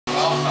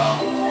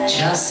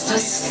Just a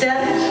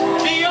step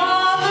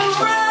beyond the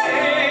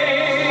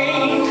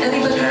rain.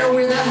 Anybody know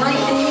where that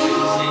might be?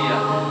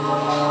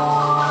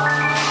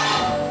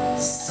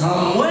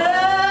 Somewhere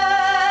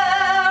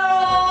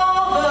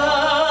over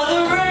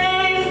the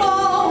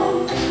rainbow,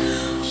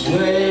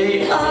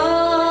 way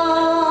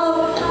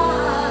up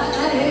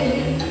high,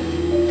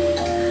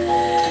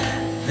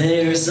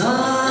 there's a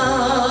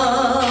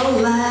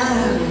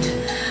land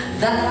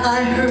that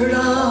I heard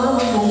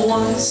of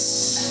once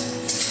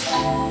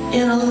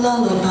in a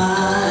lullaby.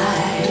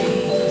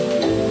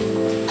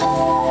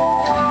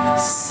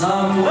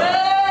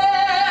 Somewhere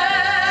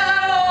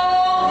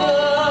over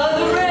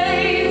the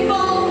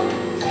rainbow,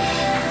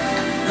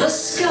 the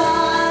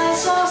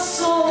skies are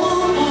so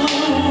blue,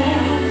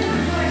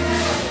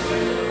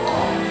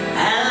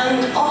 and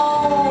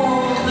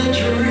all the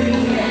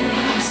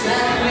dreams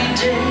that we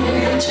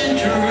dare to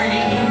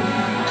dream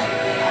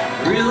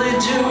really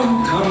do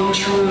come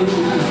true.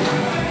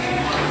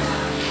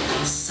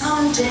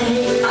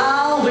 Someday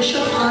I'll wish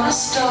upon a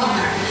star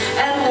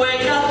and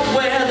wake up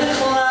where the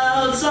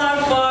clouds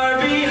are far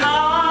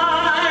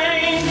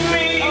behind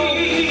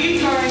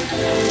me,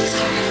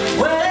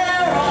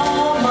 where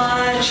all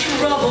my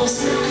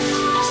troubles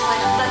just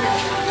like lemon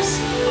drops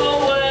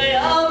away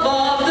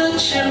above the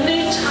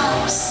chimney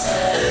tops.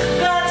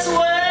 That's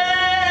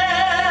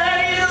where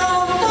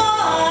you'll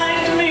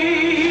find me,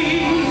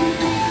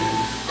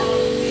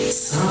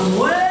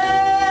 somewhere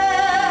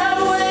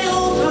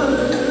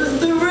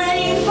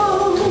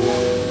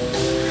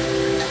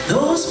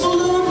those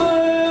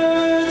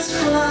bluebirds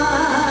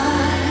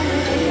fly.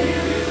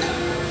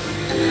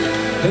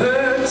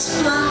 Birds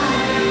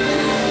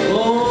fly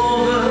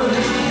over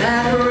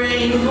that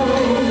rainbow,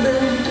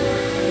 then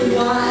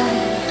why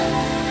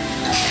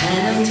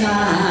can't I?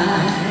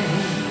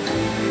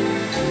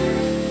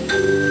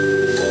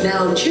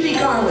 Now, Judy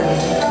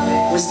Garland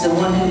was the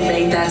one who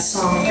made that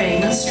song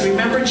famous. Do you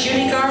remember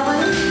Judy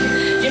Garland?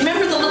 You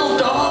remember the little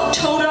dog,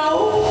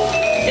 Toto,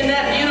 in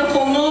that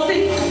beautiful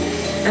movie?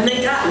 And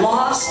they got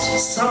lost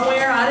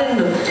somewhere out in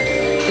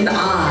the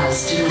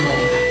Oz, didn't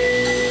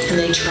they? And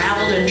they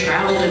traveled and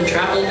traveled and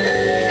traveled.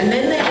 And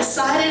then they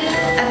decided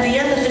at the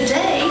end of the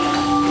day,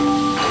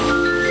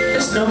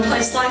 there's no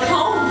place like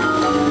home.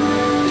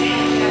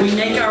 We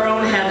make our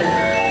own heaven.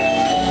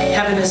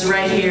 Heaven is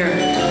right here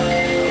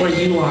where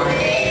you are.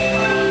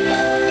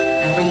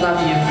 And we love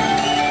you.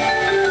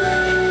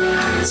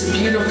 It's a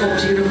beautiful,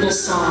 beautiful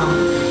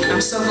song. I'm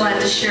so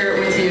glad to share it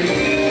with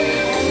you.